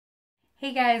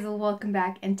Hey guys, welcome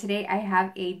back, and today I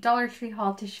have a Dollar Tree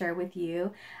haul to share with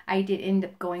you. I did end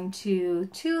up going to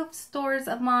two stores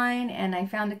of mine and I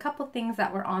found a couple things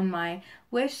that were on my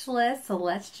wish list, so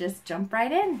let's just jump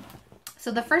right in.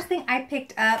 So the first thing I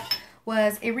picked up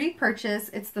was a repurchase.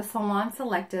 It's the Salon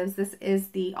Selectives. This is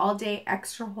the All Day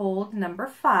Extra Hold number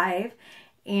 5.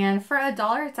 And for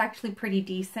 $1, it's actually pretty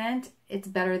decent. It's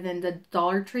better than the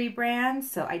Dollar Tree brand,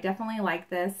 so I definitely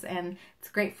like this, and it's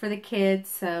great for the kids,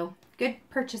 so good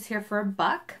purchase here for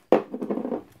 $1.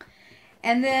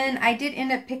 And then I did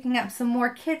end up picking up some more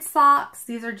kid socks.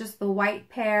 These are just the white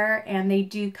pair, and they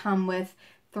do come with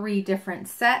 3 different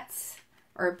sets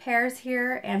or pairs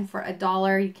here, and for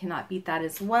 $1, you cannot beat that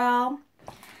as well.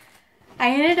 I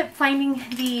ended up finding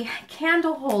the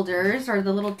candle holders, or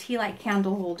the little tea light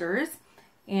candle holders,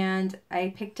 and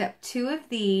I picked up 2 of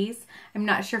these. I'm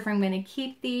not sure if I'm going to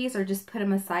keep these or just put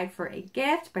them aside for a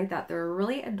gift, but I thought they were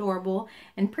really adorable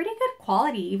and pretty good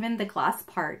quality. Even the glass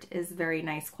part is very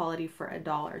nice quality for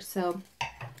 $1. So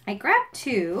I grabbed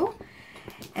 2,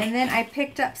 and then I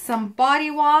picked up some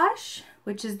body wash,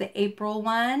 which is the April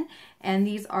one, and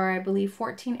these are, I believe,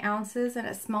 14 ounces, and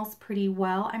it smells pretty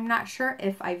well. I'm not sure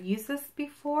if I've used this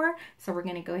before, so we're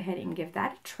going to go ahead and give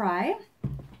that a try.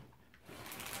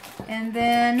 And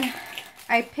then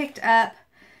I picked up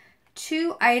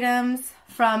 2 items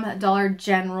from Dollar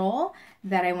General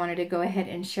that I wanted to go ahead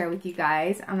and share with you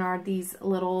guys, and are these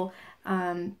little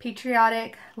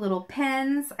patriotic little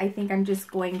pens. I think I'm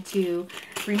just going to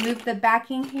remove the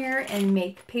backing here and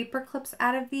make paper clips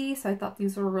out of these, so I thought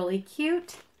these were really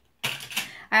cute.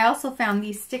 I also found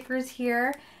these stickers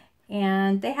here,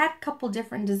 and they had a couple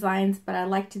different designs, but I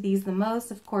liked these the most,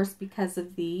 of course, because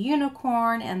of the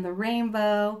unicorn and the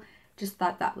rainbow. Just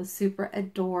thought that was super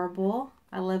adorable.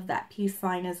 I love that peace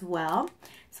sign as well.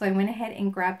 So I went ahead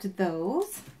and grabbed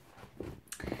those.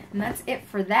 And that's it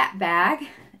for that bag.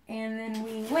 And then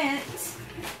we went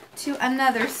to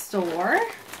another store.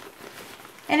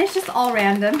 And it's just all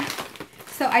random.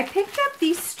 So I picked up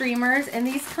these streamers, and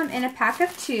these come in a pack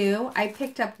of 2. I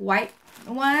picked up white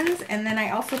ones, and then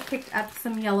I also picked up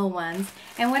some yellow ones.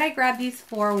 And what I grabbed these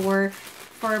for were,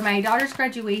 for my daughter's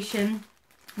graduation,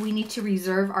 we need to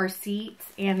reserve our seats,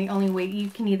 and the only way, you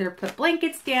can either put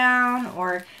blankets down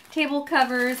or table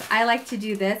covers. I like to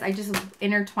do this. I just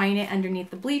intertwine it underneath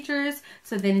the bleachers,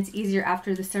 so then it's easier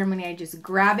after the ceremony. I just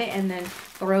grab it and then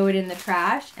throw it in the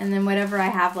trash, and then whatever I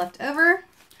have left over,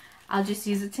 I'll just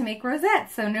use it to make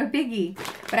rosettes, so no biggie.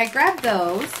 But I grabbed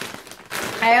those.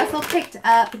 I also picked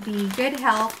up the Good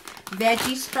Health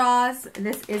veggie straws.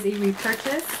 This is a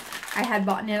repurchase. I had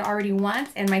bought it already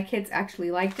once, and my kids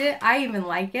actually liked it. I even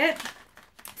like it.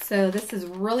 So this is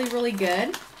really, really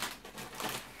good.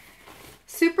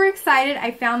 Super excited.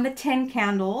 I found the 10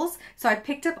 candles. So I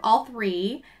picked up all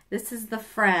 3. This is the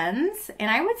Friends.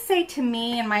 And I would say, to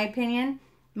me, in my opinion,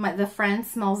 the Friends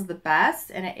smells the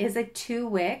best. And it is a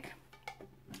 2-wick.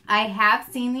 I have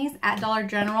seen these at Dollar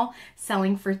General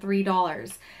selling for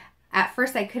 $3. At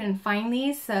first, I couldn't find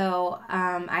these, so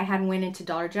I had went into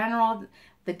Dollar General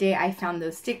the day I found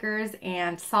those stickers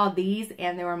and saw these,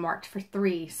 and they were marked for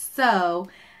 $3. So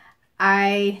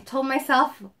I told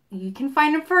myself, you can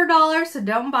find them for $1, so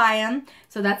don't buy them.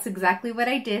 So that's exactly what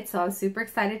I did. So I was super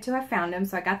excited to have found them.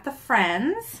 So I got the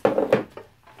Friends.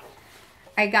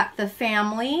 I got the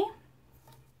Family.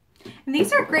 And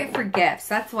these are great for gifts.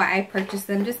 That's why I purchased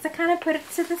them, just to kind of put it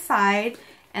to the side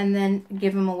and then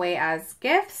give them away as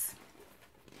gifts.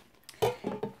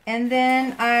 And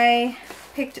then I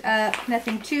picked up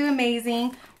nothing too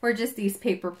amazing, were just these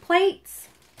paper plates.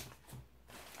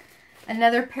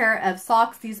 Another pair of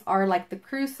socks. These are like the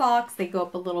crew socks. They go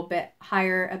up a little bit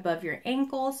higher above your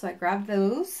ankle, so I grabbed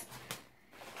those.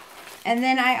 And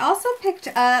then I also picked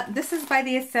up, this is by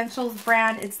the Essentials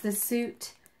brand. It's the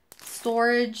Suit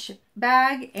storage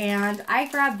bag, and I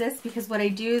grabbed this because what I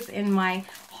do is in my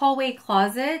hallway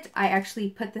closet, I actually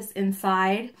put this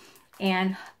inside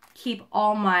and keep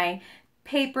all my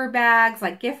paper bags,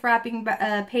 like gift wrapping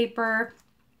paper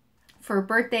for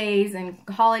birthdays and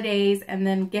holidays, and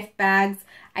then gift bags.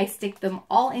 I stick them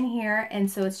all in here, and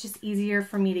so it's just easier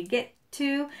for me to get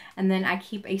to. And then I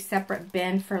keep a separate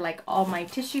bin for like all my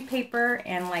tissue paper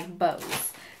and like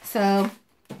bows. So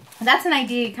that's an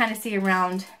idea you kind of see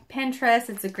around Pinterest.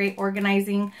 It's a great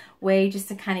organizing way just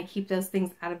to kind of keep those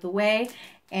things out of the way.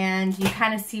 And you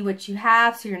kind of see what you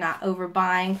have, so you're not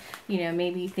overbuying. You know,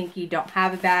 maybe you think you don't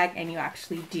have a bag and you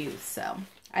actually do. So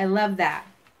I love that.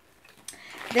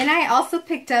 Then I also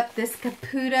picked up this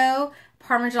Caputo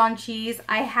Parmesan cheese.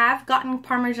 I have gotten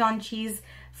Parmesan cheese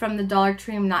from the Dollar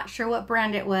Tree. I'm not sure what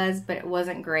brand it was, but it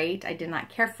wasn't great. I did not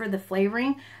care for the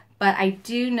flavoring. but I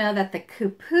do know that the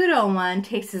Caputo one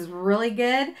tastes really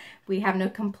good. We have no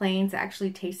complaints. It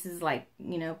actually tastes like,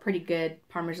 you know, pretty good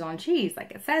Parmesan cheese like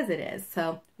it says it is.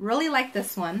 So really like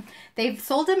this one. They've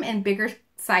sold them in bigger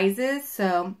sizes,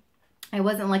 so I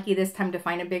wasn't lucky this time to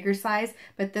find a bigger size,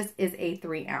 but this is a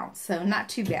 3 ounce, so not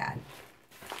too bad.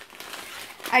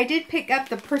 I did pick up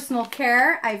the Personal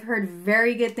Care. I've heard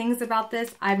very good things about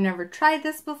this. I've never tried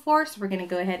this before, so we're going to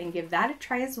go ahead and give that a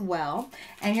try as well.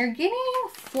 And you're getting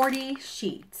 40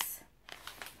 sheets.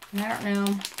 And I don't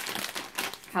know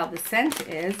how the scent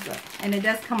is, and it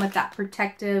does come with that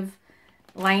protective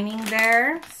lining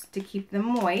there to keep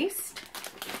them moist.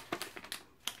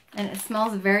 And it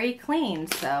smells very clean,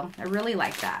 so I really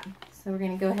like that. So we're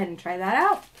going to go ahead and try that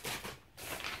out.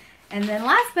 And then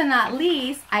last but not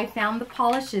least, I found the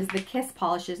polishes, the Kiss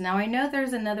polishes. Now I know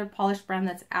there's another polish brand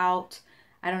that's out.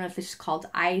 I don't know if it's called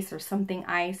Ice or something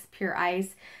Ice, Pure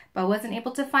Ice. But I wasn't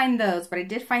able to find those, but I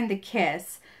did find the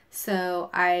Kiss. So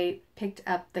I picked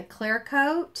up the Clear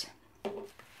Coat.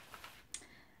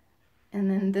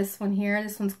 And then this one here,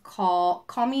 this one's called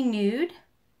Call Me Nude.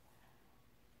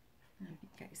 I don't know if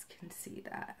you guys can see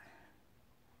that.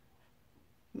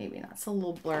 Maybe not, it's a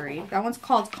little blurry. That one's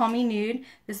called Call Me Nude.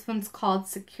 This one's called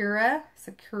Sakura.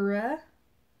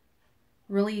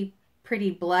 Really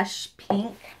pretty blush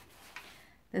pink.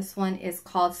 This one is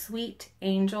called Sweet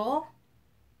Angel.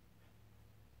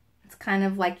 It's kind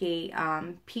of like a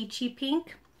peachy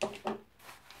pink.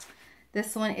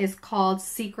 This one is called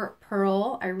Secret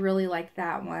Pearl. I really like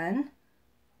that one.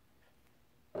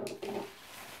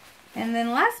 And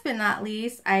then last but not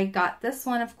least, I got this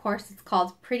one, of course. It's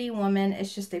called Pretty Woman.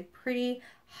 It's just a pretty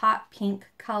hot pink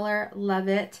color. Love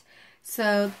it.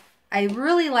 So I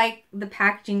really like the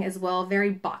packaging as well.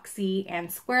 Very boxy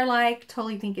and square-like.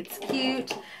 Totally think it's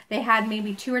cute. They had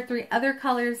maybe 2 or 3 other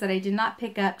colors that I did not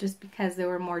pick up just because they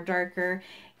were more darker.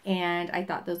 And I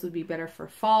thought those would be better for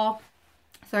fall.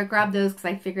 So I grabbed those because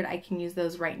I figured I can use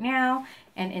those right now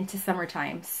and into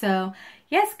summertime. So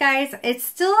yes, guys, I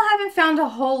still haven't found a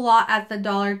whole lot at the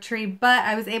Dollar Tree, but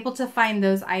I was able to find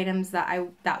those items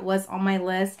that was on my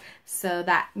list. So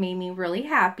that made me really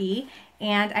happy.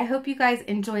 And I hope you guys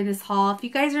enjoy this haul. If you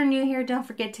guys are new here, don't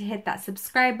forget to hit that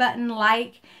subscribe button,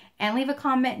 like, and leave a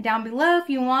comment down below if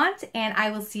you want, and I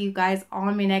will see you guys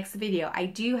on my next video. I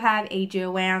do have a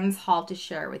Joann's haul to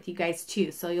share with you guys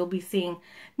too, so you'll be seeing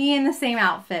me in the same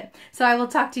outfit. So I will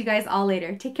talk to you guys all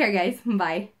later. Take care, guys.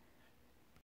 Bye.